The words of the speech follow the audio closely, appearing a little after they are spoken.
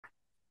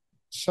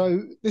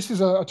So this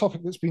is a topic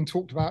that's been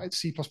talked about at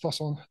C++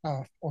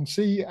 on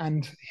C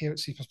and here at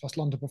C++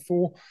 London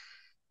before.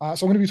 So I'm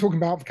going to be talking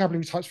about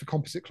vocabulary types for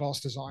composite class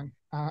design.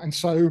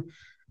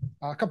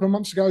 A couple of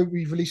months ago,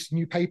 we released a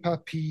new paper,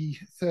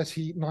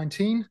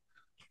 P3019,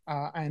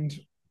 and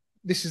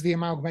this is the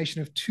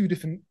amalgamation of two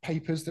different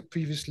papers that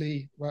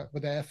previously were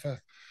there for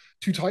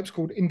two types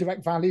called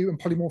indirect value and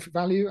polymorphic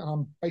value. And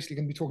I'm basically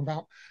going to be talking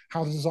about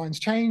how the design's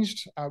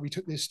changed. We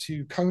took this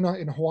to Kona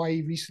in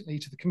Hawaii recently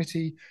to the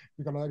committee.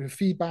 We got a load of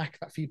feedback.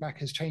 That feedback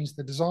has changed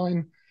the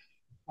design.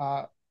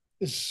 I'll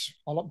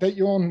update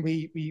you on.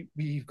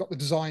 We've got the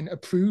design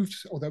approved,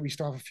 although we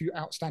still have a few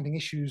outstanding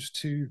issues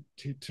to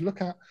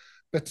look at.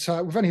 But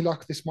with any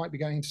luck, this might be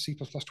going into C++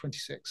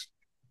 26.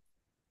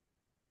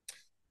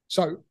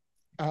 So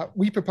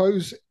we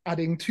propose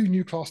adding two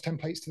new class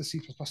templates to the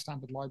C++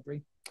 standard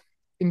library,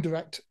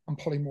 indirect and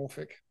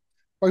polymorphic.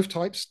 Both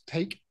types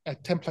take a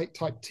template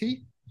type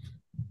T.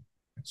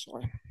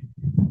 Sorry.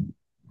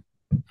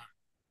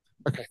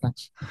 Okay,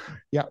 thanks.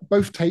 Yeah,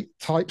 both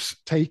types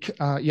take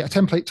a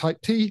template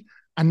type T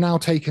and now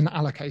take an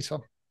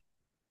allocator.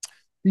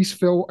 These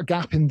fill a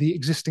gap in the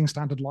existing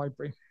standard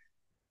library.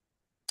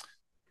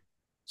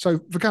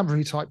 So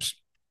vocabulary types.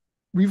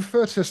 We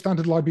refer to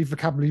standard library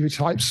vocabulary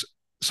types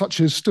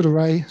such as std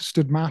array,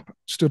 std map,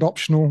 std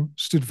optional,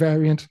 std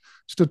variant,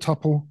 std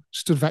tuple,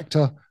 std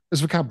vector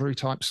as vocabulary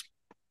types.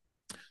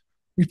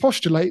 We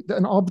postulate that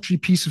an arbitrary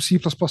piece of C++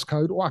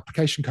 code or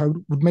application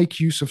code would make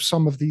use of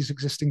some of these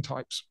existing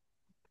types.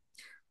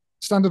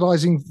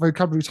 Standardizing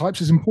vocabulary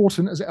types is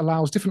important as it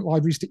allows different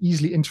libraries to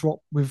easily interop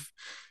with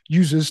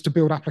users to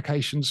build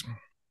applications.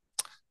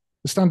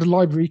 The standard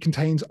library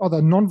contains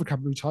other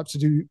non-vocabulary types to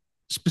do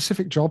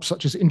specific jobs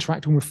such as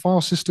interacting with file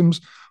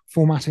systems,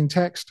 formatting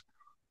text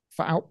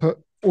for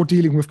output, or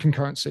dealing with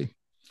concurrency.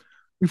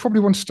 We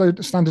probably want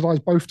to standardize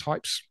both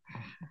types.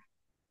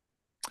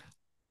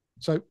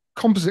 So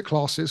composite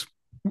classes.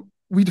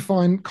 We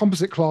define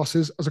composite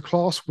classes as a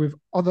class with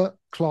other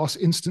class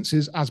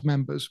instances as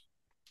members.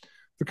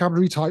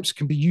 Vocabulary types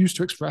can be used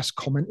to express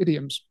common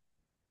idioms.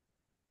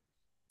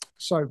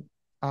 So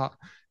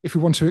if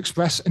we want to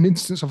express an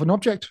instance of an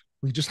object,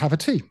 we just have a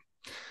T.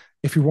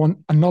 If we want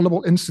a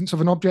nullable instance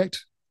of an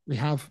object, we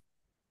have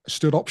a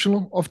std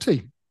optional of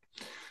T.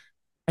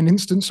 An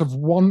instance of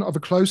one of a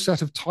closed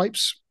set of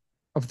types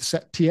of the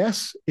set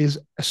TS is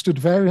a std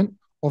variant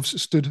of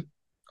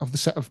the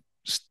set of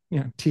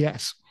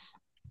TS.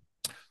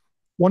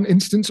 One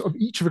instance of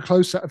each of a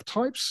closed set of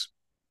types,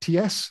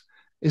 TS,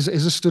 is a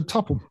std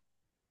tuple.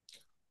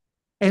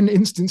 N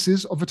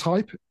instances of a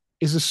type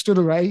is a std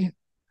array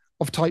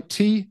of type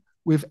T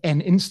with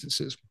n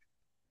instances.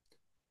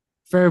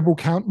 Variable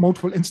count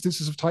multiple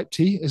instances of type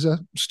T is a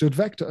std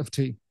vector of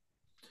T.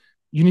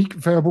 Unique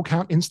variable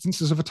count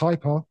instances of a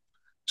type are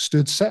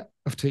std set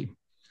of T.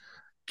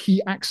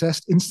 Key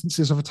accessed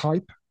instances of a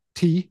type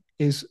T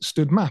is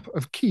std map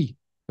of key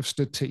of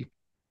std T.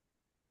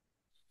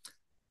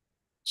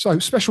 So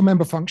special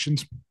member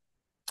functions.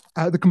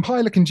 The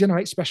compiler can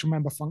generate special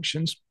member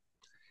functions.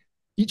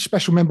 Each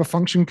special member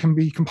function can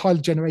be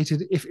compiler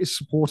generated if it's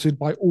supported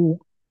by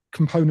all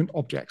component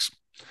objects.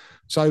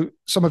 So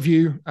some of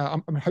you,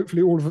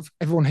 hopefully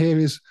everyone here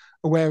is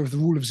aware of the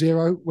rule of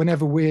zero.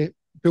 Whenever we're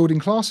building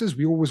classes,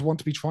 we always want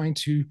to be trying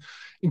to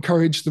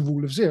encourage the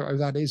rule of zero.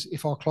 That is,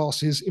 if our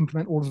classes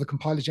implement all of the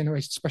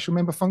compiler-generated special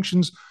member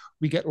functions,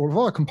 we get all of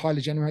our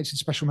compiler-generated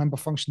special member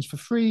functions for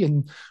free,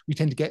 and we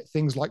tend to get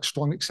things like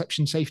strong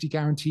exception safety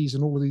guarantees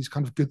and all of these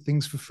kind of good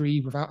things for free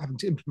without having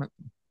to implement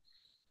them.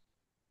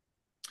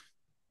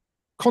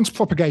 Const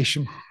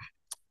propagation.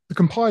 The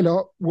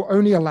compiler will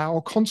only allow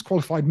const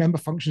qualified member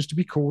functions to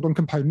be called on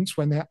components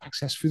when they're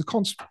accessed through the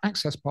const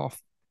access path.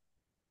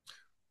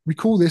 We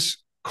call this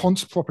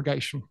const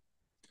propagation.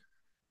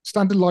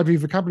 Standard library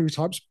vocabulary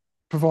types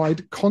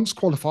provide const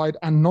qualified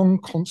and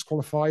non-const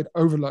qualified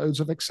overloads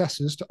of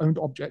accessors to owned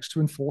objects to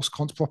enforce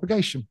const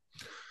propagation.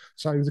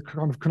 So the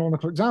kind of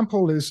canonical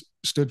example is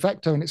std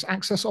vector and its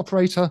access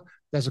operator.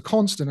 There's a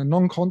const and a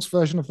non-const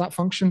version of that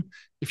function.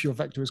 If your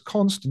vector is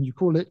const and you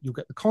call it, you'll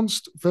get the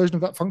const version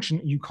of that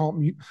function. You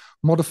can't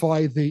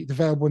modify the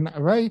variable in that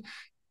array.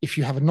 If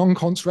you have a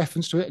non-const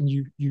reference to it and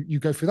you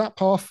go through that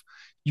path,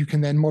 you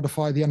can then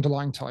modify the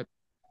underlying type.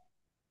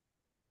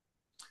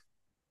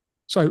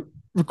 So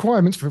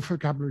requirements for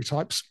vocabulary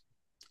types.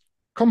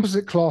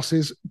 Composite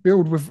classes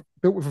built with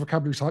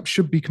vocabulary types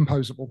should be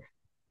composable.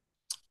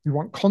 We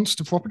want const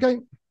to propagate,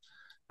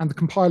 and the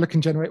compiler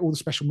can generate all the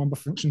special member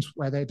functions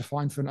where they're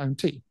defined for an own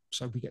T.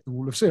 So we get the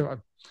rule of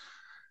zero.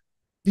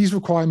 These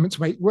requirements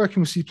make working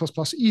with C++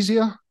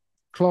 easier.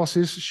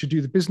 Classes should do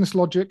the business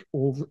logic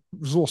or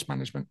resource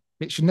management.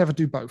 It should never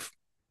do both.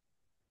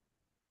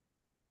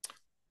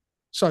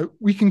 So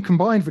we can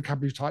combine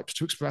vocabulary types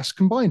to express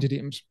combined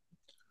idioms.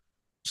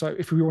 So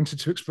if we wanted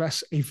to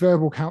express a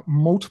variable count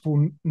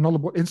multiple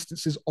nullable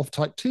instances of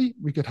type T,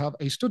 we could have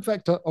a std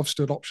vector of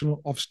std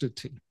optional of std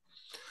T.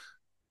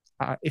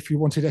 If you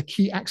wanted a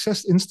key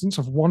accessed instance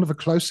of one of a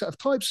closed set of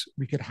types,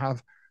 we could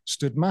have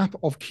std map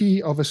of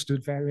key of a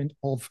std variant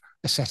of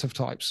a set of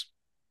types.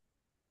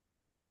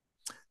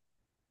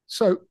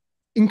 So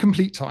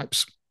incomplete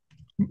types.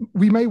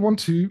 We may want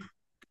to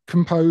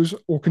compose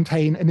or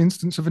contain an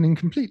instance of an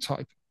incomplete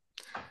type,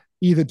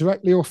 either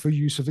directly or through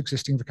use of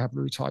existing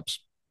vocabulary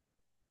types.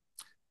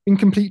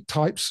 Incomplete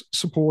types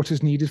support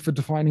is needed for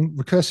defining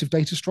recursive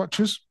data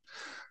structures,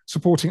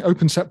 supporting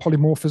open set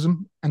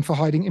polymorphism, and for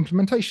hiding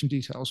implementation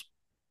details.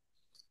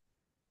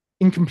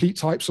 Incomplete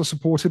types are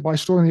supported by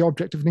storing the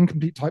object of an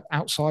incomplete type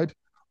outside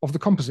of the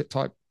composite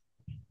type.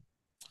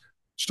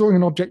 Storing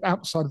an object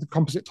outside of the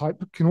composite type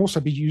can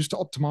also be used to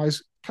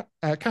optimize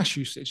cache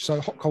usage.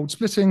 So hot-cold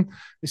splitting,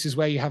 this is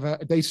where you have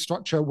a data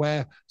structure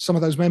where some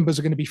of those members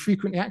are going to be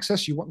frequently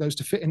accessed. You want those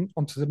to fit in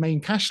onto the main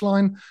cache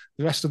line.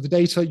 The rest of the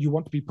data you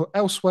want to be put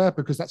elsewhere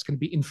because that's going to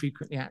be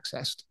infrequently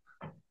accessed.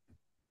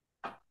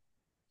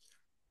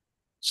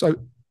 So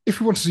if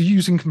we wanted to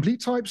use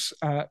incomplete types,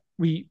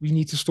 we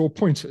need to store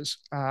pointers.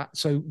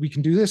 So we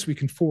can do this. We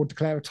can forward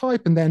declare a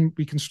type, and then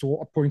we can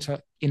store a pointer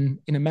in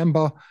a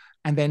member,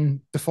 and then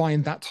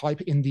define that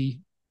type in the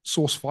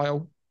source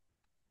file.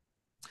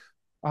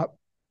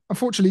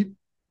 Unfortunately,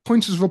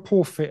 pointers are a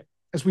poor fit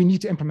as we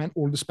need to implement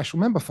all the special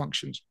member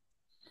functions.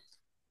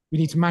 We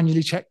need to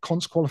manually check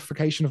const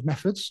qualification of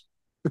methods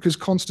because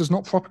const does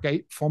not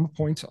propagate from a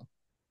pointer.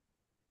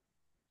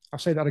 I'll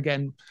say that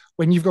again.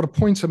 When you've got a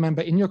pointer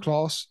member in your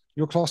class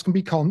can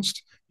be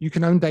const, you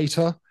can own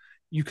data,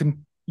 you can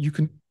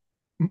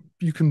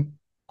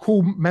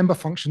call member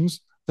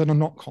functions that are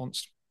not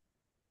const.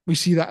 We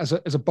see that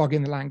as a bug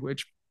in the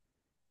language.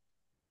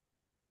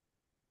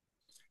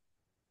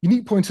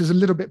 Unique pointers are a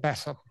little bit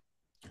better.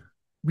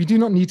 We do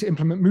not need to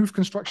implement move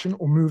construction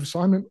or move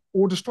assignment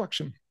or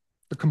destruction.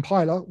 The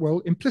compiler will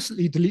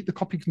implicitly delete the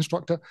copy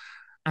constructor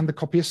and the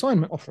copy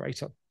assignment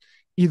operator.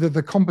 Either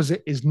the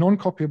composite is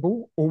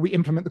non-copyable, or we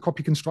implement the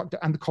copy constructor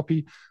and the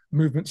copy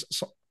movements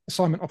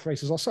assignment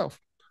operators ourselves.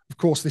 Of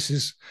course,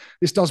 this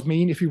does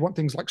mean if we want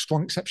things like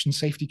strong exception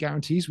safety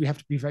guarantees, we have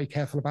to be very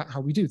careful about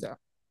how we do that.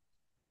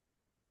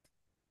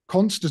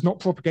 Const does not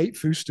propagate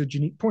through std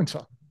unique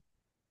pointer.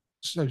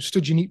 So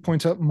std unique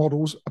pointer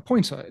models a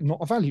pointer, not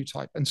a value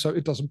type. And so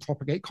it doesn't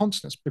propagate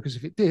constness, because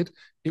if it did,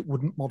 it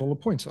wouldn't model a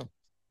pointer.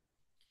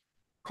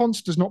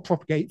 Const does not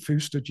propagate through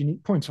std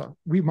unique pointer.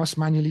 We must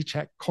manually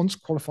check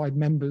const qualified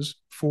members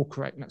for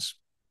correctness.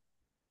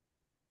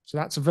 So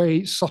that's a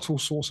very subtle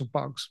source of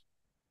bugs.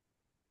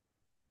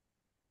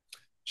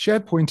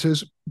 Shared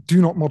pointers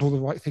do not model the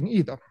right thing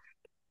either.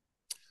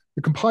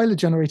 The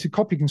compiler-generated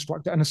copy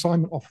constructor and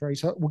assignment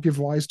operator will give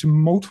rise to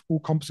multiple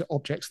composite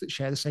objects that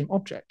share the same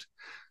object.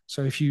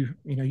 So if you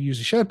use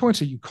a shared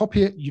pointer, you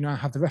copy it, you now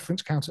have the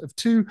reference counter of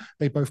 2.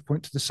 They both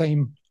point to the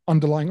same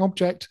underlying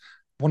object.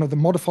 One of them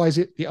modifies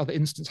it. The other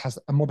instance has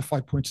a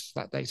modified pointer to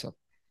that data.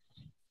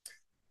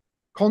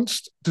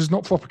 Const does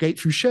not propagate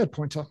through shared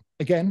pointer.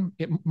 Again,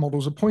 it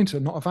models a pointer,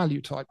 not a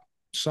value type.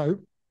 So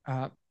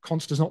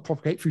const does not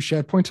propagate through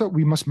shared pointer.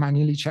 We must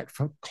manually check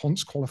for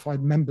const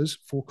qualified members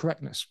for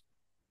correctness.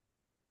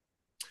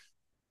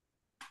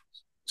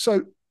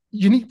 So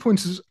unique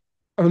pointers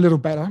are a little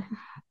better.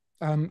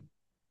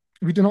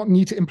 We do not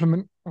need to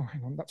implement, oh,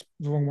 hang on, that's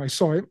the wrong way,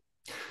 sorry.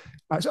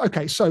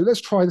 Okay, so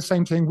let's try the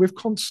same thing with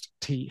const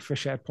t for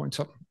shared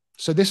pointer.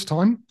 So this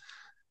time,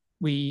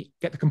 we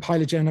get the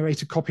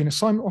compiler-generated copy and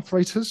assignment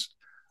operators.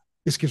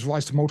 This gives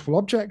rise to multiple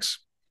objects.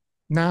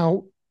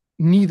 Now,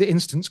 neither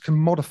instance can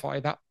modify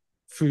that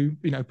through,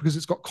 because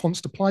it's got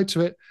const applied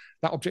to it.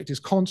 That object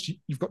is const.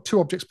 You've got 2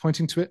 objects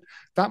pointing to it.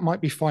 That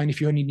might be fine if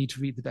you only need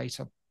to read the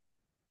data.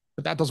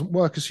 But that doesn't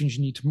work as soon as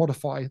you need to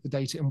modify the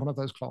data in one of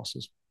those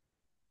classes.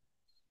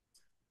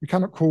 We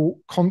cannot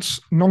call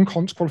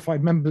non-const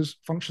qualified members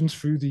functions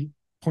through the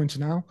pointer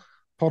now.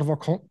 Part of our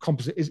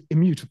composite is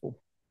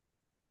immutable.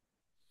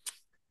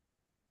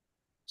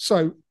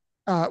 So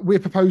we're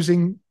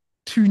proposing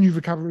 2 new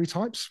vocabulary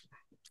types,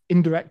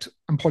 indirect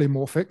and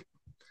polymorphic.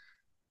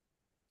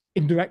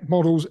 Indirect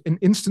models an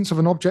instance of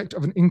an object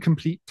of an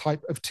incomplete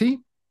type of T,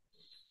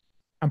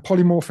 and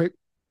polymorphic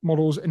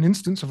models an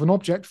instance of an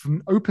object from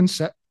an open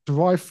set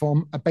derived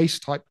from a base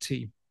type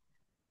T.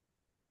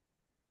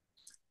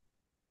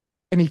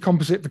 Any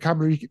composite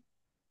vocabulary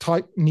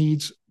type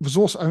needs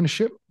resource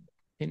ownership,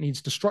 it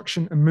needs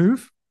destruction and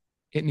move,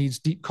 it needs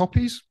deep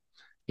copies,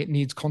 it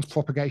needs const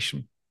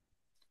propagation.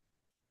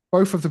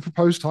 Both of the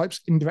proposed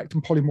types, indirect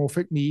and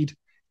polymorphic, need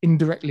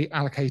indirectly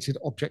allocated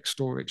object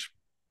storage.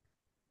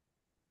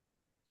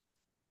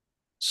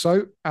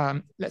 So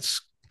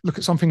let's look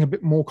at something a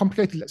bit more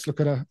complicated. Let's look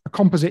at a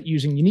composite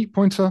using unique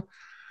pointer.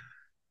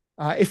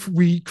 If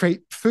we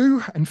create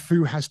foo, and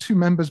foo has 2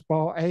 members,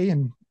 bar A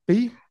and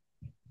B,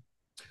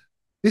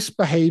 this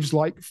behaves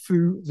like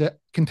foo that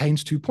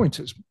contains 2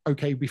 pointers.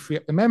 Okay, we free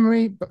up the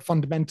memory, but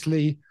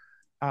fundamentally,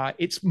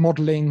 it's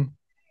modeling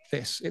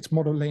this. It's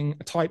modeling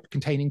a type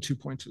containing 2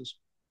 pointers.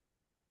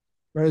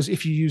 Whereas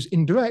if you use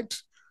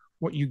indirect,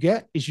 what you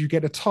get is you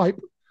get a type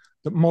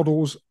that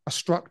models a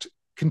struct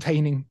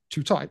containing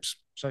 2 types.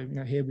 So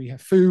here we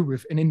have foo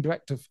with an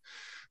indirect of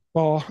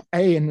bar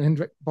A and an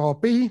indirect bar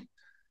B.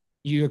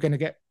 You're going to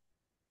get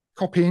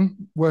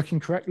copying working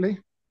correctly.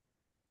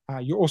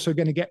 You're also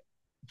going to get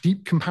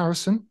deep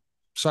comparison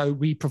So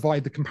we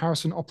provide the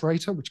comparison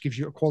operator, which gives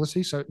you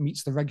equality, so it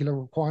meets the regular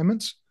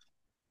requirements.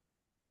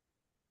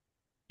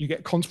 You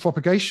get const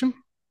propagation,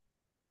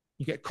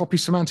 you get copy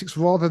semantics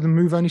rather than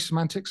move-only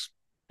semantics,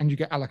 and you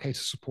get allocator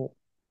support.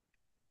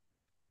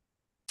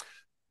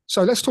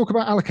 So let's talk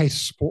about allocator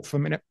support for a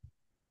minute.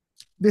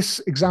 This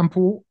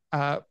example,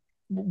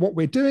 what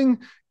we're doing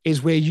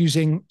is we're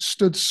using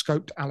std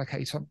scoped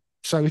allocator.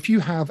 So if you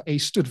have a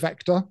std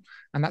vector,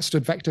 and that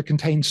std vector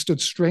contains std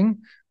string,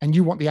 and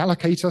you want the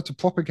allocator to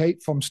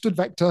propagate from std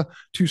vector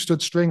to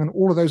std string, and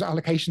all of those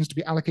allocations to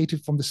be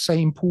allocated from the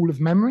same pool of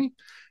memory,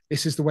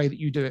 this is the way that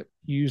you do it.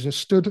 You use a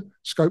std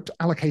scoped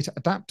allocator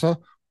adapter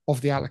of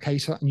the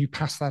allocator, and you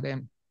pass that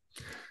in.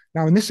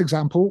 Now, in this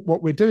example,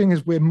 what we're doing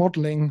is we're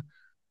modeling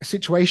a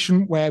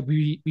situation where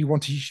we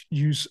want to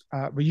use,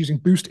 we're using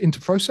boost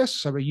interprocess.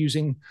 So we're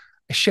using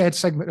a shared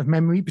segment of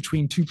memory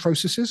between two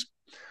processes.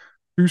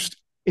 Boost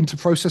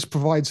interprocess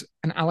provides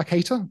an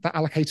allocator. That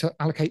allocator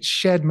allocates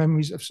shared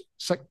memories of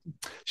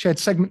shared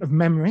segment of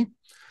memory.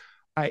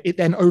 It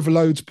then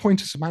overloads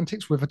pointer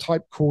semantics with a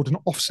type called an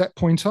offset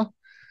pointer.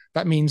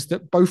 That means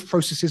that both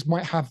processes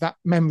might have that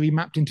memory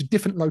mapped into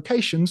different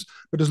locations,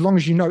 but as long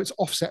as you know it's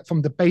offset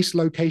from the base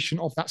location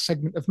of that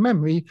segment of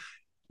memory,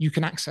 you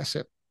can access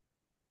it.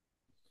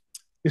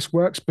 This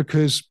works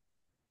because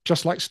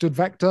just like std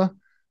vector,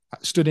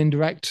 std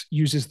indirect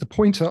uses the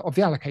pointer of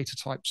the allocator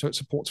type, so it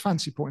supports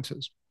fancy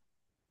pointers.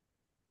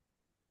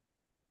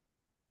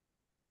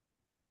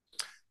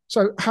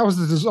 So how has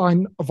the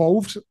design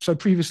evolved? So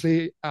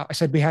previously, I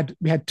said we had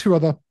two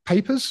other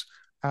papers.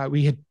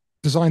 We had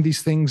designed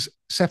these things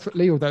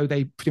separately, although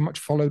they pretty much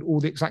followed all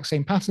the exact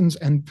same patterns,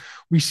 and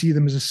we see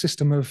them as a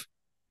system of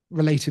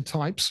related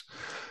types.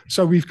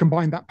 So we've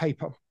combined that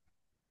paper.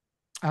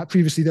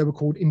 Previously, they were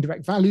called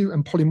indirect value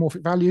and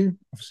polymorphic value.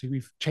 Obviously,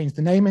 we've changed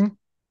the naming.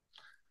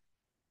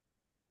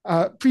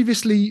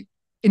 Previously,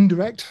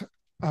 indirect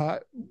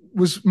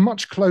was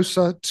much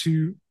closer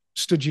to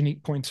std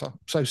unique pointer.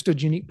 So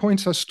std unique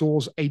pointer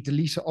stores a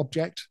deleter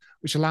object,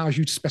 which allows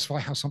you to specify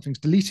how something's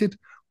deleted.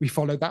 We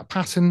followed that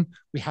pattern.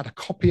 We had a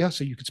copier,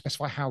 so you could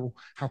specify how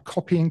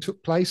copying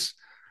took place.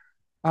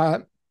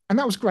 And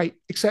that was great,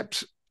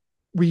 except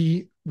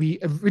we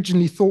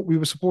originally thought we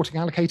were supporting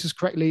allocators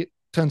correctly. It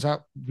turns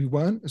out we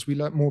weren't. As we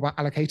learned more about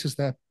allocators,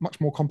 they're much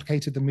more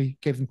complicated than we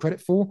gave them credit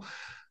for.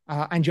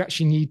 And you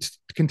actually need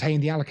to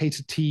contain the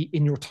allocated T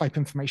in your type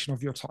information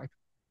of your type.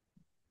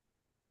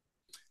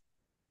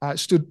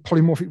 Std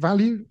polymorphic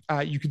value,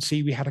 you could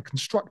see we had a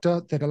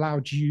constructor that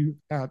allowed you,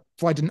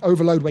 provided an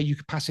overload where you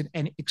could pass in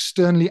an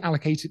externally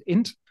allocated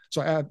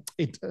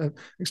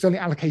externally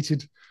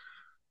allocated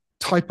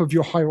type of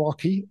your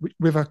hierarchy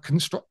with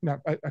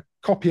a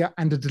copier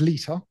and a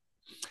deleter.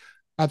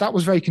 That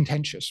was very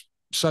contentious.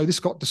 So this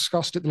got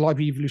discussed at the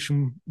library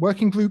evolution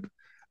working group.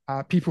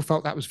 People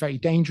felt that was very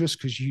dangerous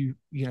because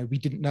we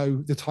didn't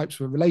know the types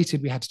were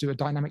related. We had to do a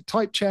dynamic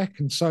type check,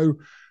 and so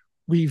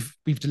we've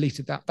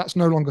deleted that. That's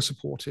no longer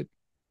supported.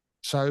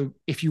 So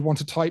if you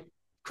want a type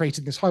created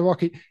in this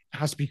hierarchy, it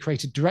has to be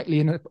created directly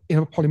in a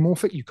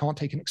polymorphic. You can't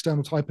take an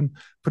external type and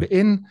put it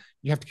in.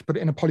 You have to put it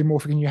in a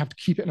polymorphic, and you have to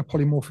keep it in a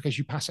polymorphic as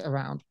you pass it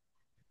around.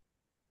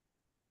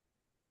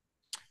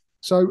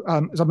 So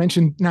as I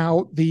mentioned,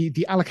 now the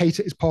allocator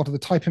is part of the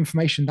type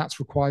information that's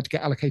required to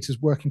get allocators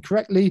working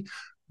correctly.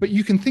 But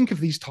you can think of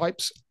these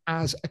types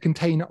as a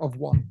container of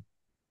one.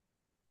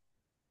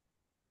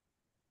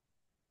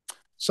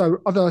 So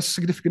other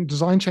significant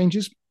design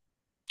changes.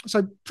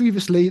 So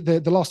previously, the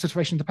last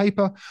iteration of the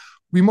paper,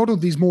 we modeled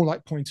these more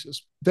like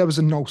pointers. There was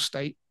a null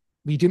state.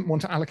 We didn't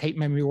want to allocate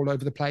memory all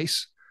over the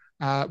place.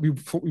 We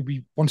thought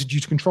we wanted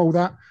you to control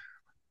that.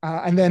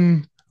 And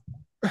then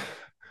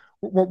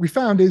what we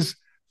found is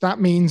that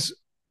means,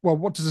 well,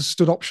 what does a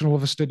std optional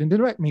of a std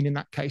indirect mean in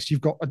that case?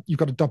 You've got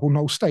a double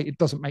null state. It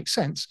doesn't make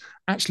sense.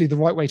 Actually, the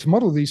right way to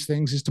model these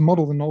things is to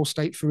model the null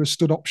state through a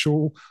std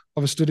optional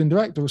of a std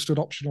indirect or a std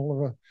optional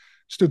of a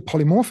std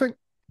polymorphic.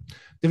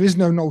 There is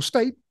no null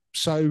state,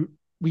 so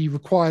we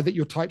require that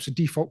your types are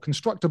default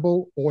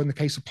constructible, or in the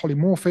case of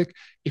polymorphic,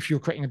 if you're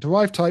creating a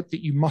derived type,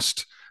 that you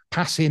must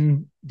pass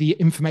in the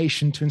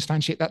information to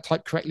instantiate that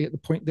type correctly at the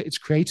point that it's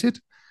created.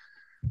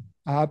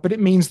 But it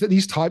means that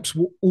these types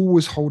will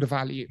always hold a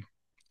value,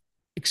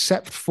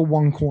 except for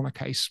one corner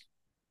case,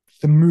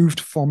 the moved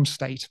from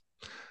state.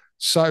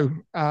 So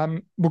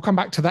we'll come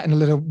back to that in a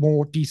little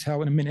more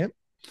detail in a minute.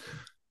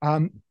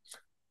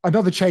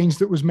 Another change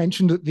that was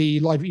mentioned at the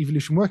library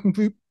evolution working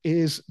group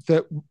is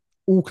that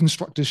all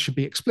constructors should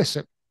be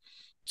explicit.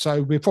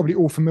 So we're probably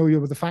all familiar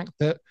with the fact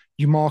that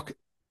you mark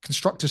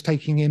constructors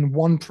taking in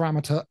one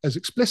parameter as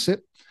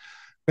explicit,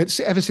 but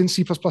ever since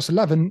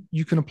C++11,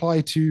 you can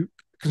apply to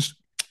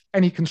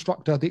any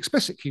constructor the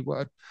explicit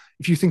keyword.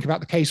 If you think about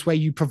the case where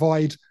you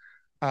provide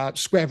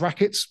squiggly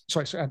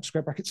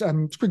brackets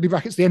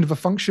at the end of a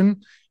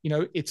function,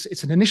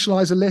 it's an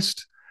initializer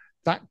list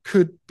that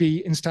could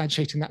be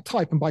instantiating that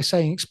type. And by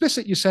saying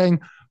explicit, you're saying,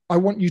 I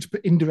want you to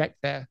put indirect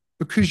there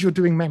because you're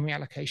doing memory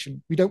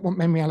allocation. We don't want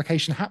memory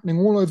allocation happening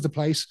all over the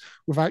place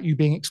without you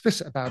being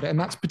explicit about it. And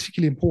that's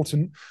particularly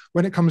important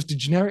when it comes to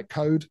generic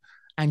code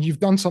and you've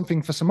done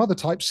something for some other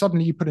type,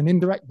 suddenly you put an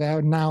indirect there,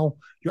 and now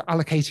you're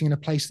allocating in a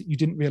place that you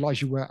didn't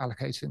realize you were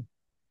allocating.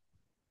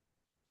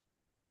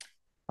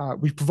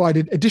 We've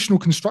provided additional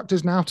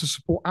constructors now to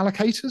support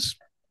allocators.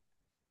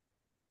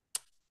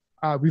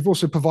 We've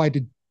also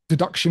provided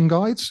deduction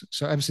guides.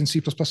 So ever since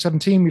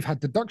C++17, we've had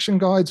deduction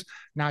guides.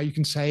 Now you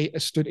can say a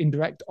std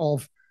indirect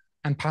of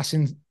and pass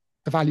in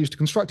the values to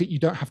construct it. You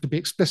don't have to be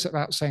explicit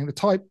about saying the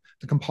type.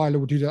 The compiler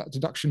will do that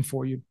deduction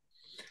for you.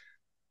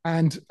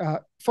 And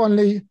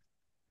finally,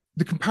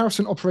 the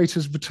comparison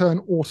operators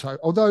return auto,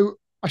 although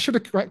I should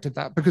have corrected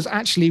that because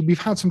actually we've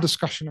had some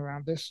discussion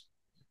around this.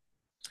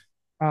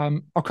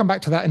 I'll come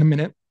back to that in a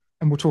minute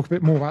and we'll talk a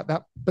bit more about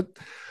that. But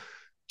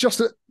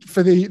just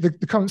for the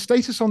current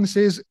status on this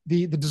is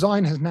the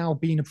design has now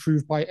been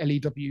approved by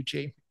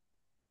LEWG.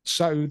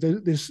 So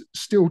there's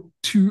still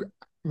two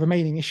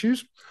remaining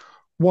issues,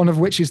 one of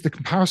which is the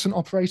comparison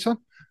operator.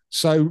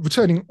 So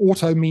returning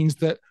auto means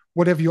that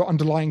whatever your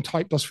underlying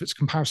type does for its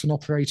comparison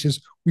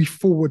operators, we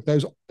forward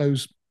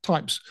those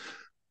types.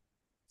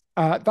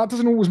 That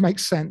doesn't always make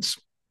sense.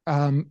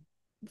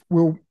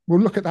 We'll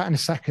look at that in a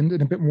second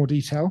in a bit more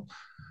detail.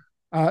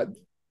 And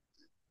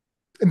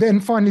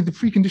then finally, the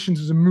preconditions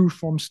is a move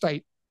from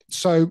state.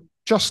 So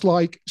just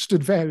like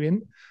std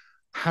variant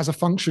has a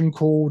function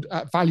called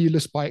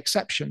valueless by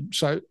exception.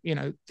 So, you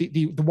know,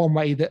 the one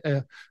way that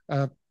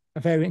a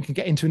variant can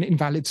get into an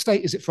invalid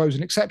state is it throws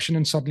an exception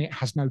and suddenly it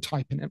has no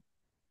type in it.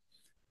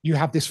 You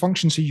have this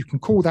function so you can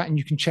call that and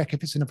you can check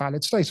if it's in a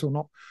valid state or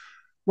not.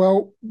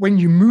 Well, when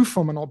you move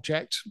from an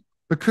object,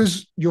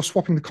 because you're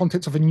swapping the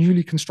contents of a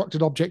newly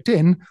constructed object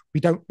in,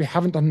 we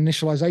haven't done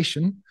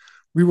initialization.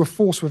 We were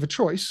forced with a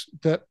choice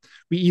that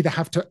we either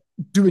have to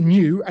do a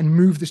new and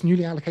move this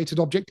newly allocated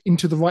object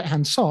into the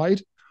right-hand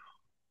side,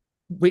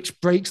 which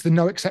breaks the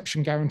no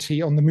exception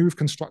guarantee on the move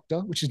constructor,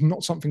 which is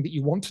not something that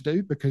you want to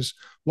do because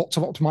lots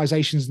of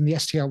optimizations in the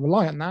STL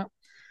rely on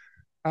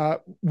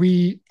that.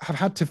 We have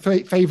had to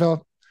favor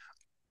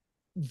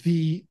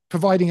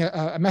providing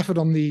a method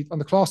on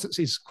the class that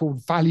is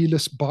called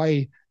valueless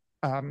by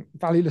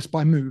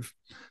move.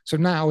 So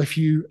now if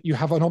you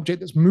have an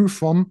object that's moved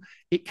from,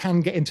 it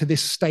can get into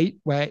this state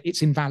where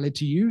it's invalid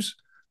to use.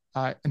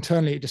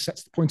 Internally, it just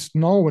sets the pointer to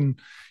null, and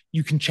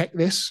you can check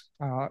this.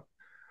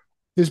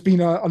 There's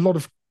been a lot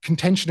of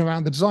contention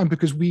around the design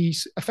because we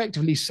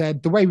effectively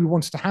said the way we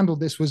wanted to handle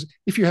this was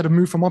if you had a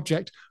move from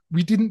object,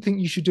 we didn't think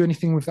you should do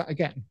anything with that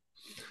again.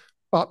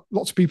 But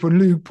lots of people, and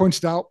Lou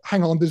pointed out,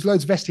 hang on, there's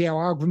loads of STL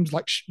algorithms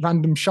like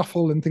random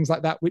shuffle and things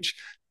like that, which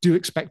do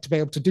expect to be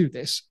able to do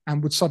this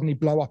and would suddenly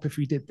blow up if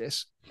we did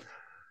this.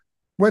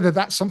 Whether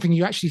that's something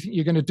you actually think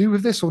you're going to do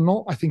with this or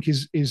not, I think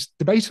is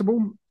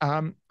debatable.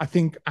 I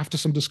think after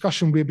some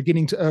discussion, we're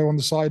beginning to err on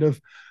the side of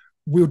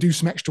we'll do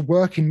some extra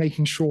work in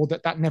making sure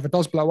that that never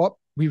does blow up.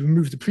 We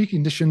remove the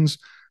preconditions.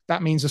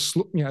 That means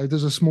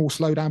there's a small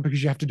slowdown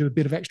because you have to do a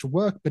bit of extra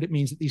work, but it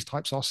means that these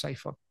types are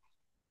safer.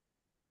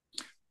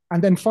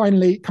 And then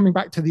finally, coming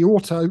back to the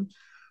auto,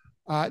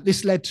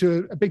 this led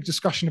to a big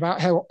discussion about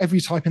how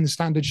every type in the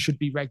standard should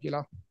be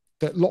regular,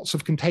 that lots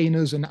of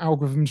containers and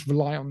algorithms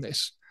rely on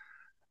this.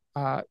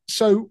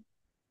 So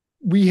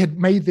we had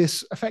made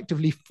this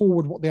effectively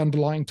forward what the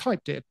underlying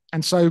type did.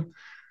 And so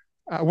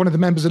one of the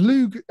members of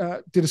LUG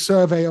did a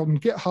survey on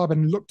GitHub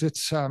and looked at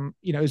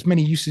as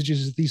many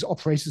usages of these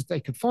operators as they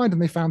could find,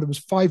 and they found there was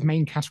 5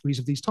 main categories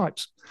of these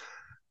types.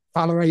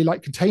 File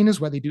array-like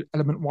containers, where they do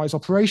element-wise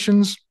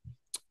operations.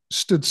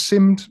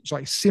 SIM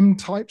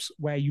types,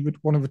 where you would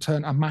want to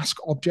return a mask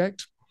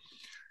object.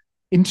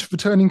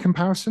 Returning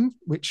comparison,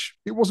 which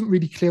it wasn't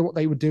really clear what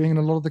they were doing in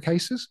a lot of the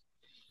cases.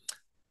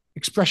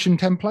 Expression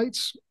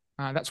templates,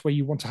 that's where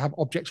you want to have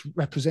objects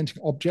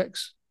representing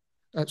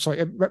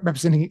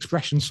representing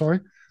expressions,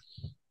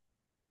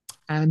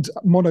 and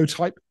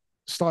monotype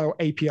style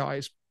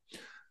APIs.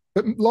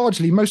 But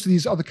largely, most of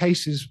these other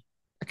cases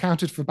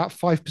accounted for about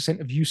 5%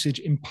 of usage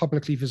in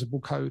publicly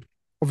visible code.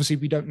 Obviously,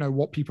 we don't know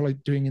what people are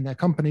doing in their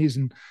companies,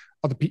 and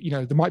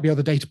there might be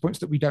other data points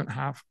that we don't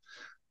have.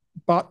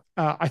 But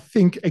I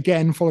think,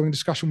 again, following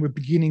discussion, we're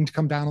beginning to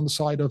come down on the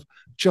side of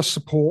just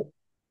support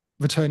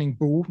returning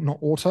bool, not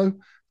auto.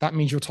 That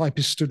means your type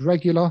is std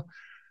regular.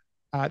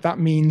 That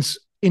means,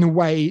 in a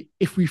way,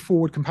 if we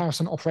forward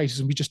comparison operators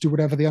and we just do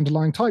whatever the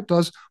underlying type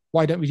does,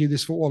 why don't we do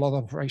this for all other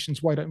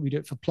operations? Why don't we do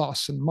it for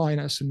plus and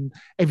minus and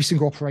every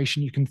single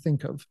operation you can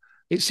think of?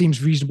 It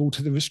seems reasonable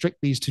to restrict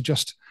these to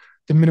just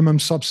the minimum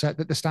subset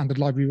that the standard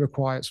library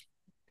requires.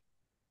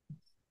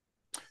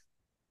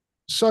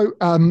 So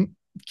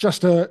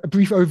just a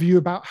brief overview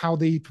about how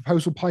the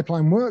proposal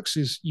pipeline works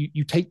is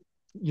you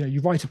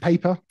write a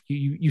paper,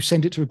 you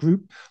send it to a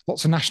group,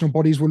 lots of national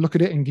bodies will look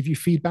at it and give you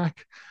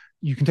feedback.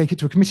 You can take it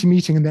to a committee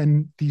meeting, and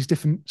then these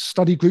different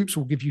study groups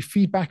will give you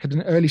feedback at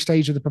an early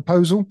stage of the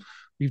proposal.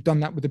 We've done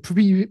that with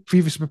the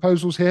previous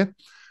proposals here.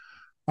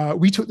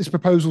 We took this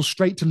proposal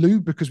straight to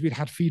Lug because we'd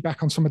had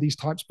feedback on some of these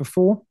types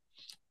before.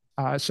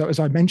 So as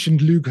I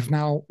mentioned, Lug have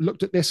now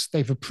looked at this.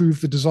 They've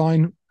approved the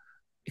design,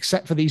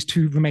 except for these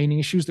 2 remaining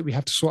issues that we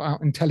have to sort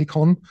out in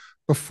Telecon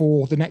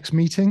before the next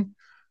meeting.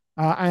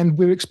 And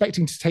we're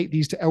expecting to take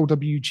these to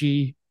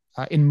LWG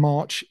in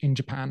March in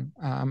Japan,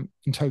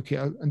 in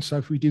Tokyo. And so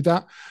if we do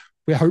that,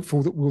 we're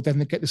hopeful that we'll then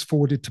get this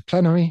forwarded to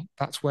plenary.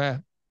 That's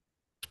where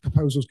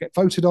proposals get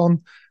voted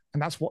on,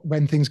 and that's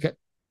when things get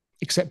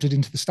accepted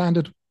into the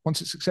standard.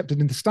 Once it's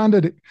accepted into the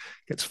standard, it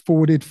gets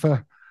forwarded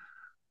for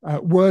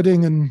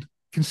wording and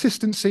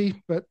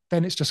consistency, but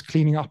then it's just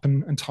cleaning up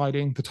and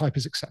tidying. The type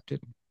is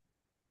accepted.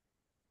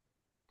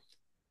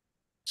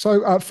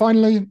 So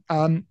finally,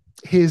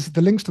 here's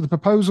the links to the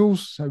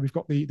proposals. So we've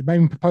got the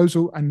main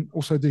proposal and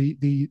also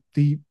the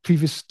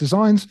previous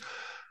designs.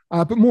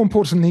 But more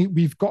importantly,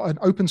 we've got an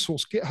open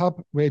source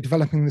GitHub. We're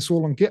developing this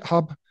all on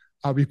GitHub.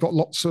 We've got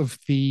lots of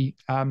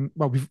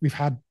we've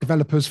had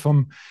developers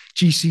from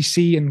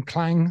GCC and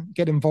Clang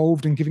get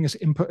involved in giving us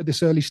input at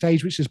this early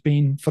stage, which has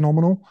been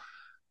phenomenal.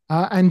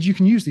 And you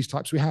can use these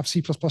types. We have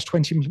C++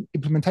 20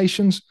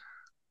 implementations.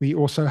 We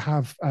also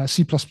have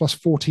C++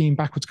 14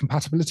 backwards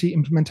compatibility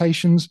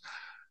implementations.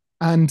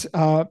 And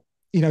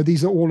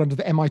these are all under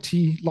the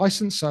MIT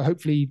license. So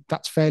hopefully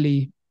that's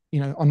fairly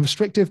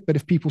unrestricted. But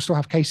if people still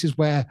have cases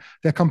where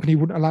their company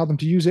wouldn't allow them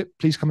to use it,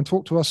 please come and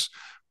talk to us.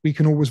 We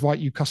can always write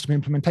you custom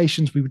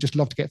implementations. We would just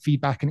love to get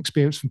feedback and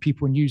experience from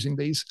people in using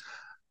these.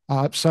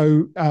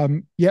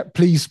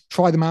 Please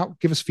try them out.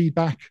 Give us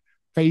feedback.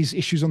 Raise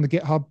issues on the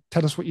GitHub.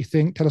 Tell us what you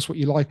think. Tell us what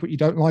you like, what you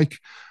don't like.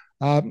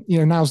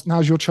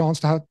 Now's your chance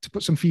to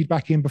put some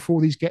feedback in before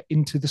these get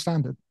into the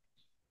standard.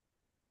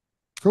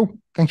 Cool.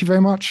 Thank you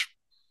very much.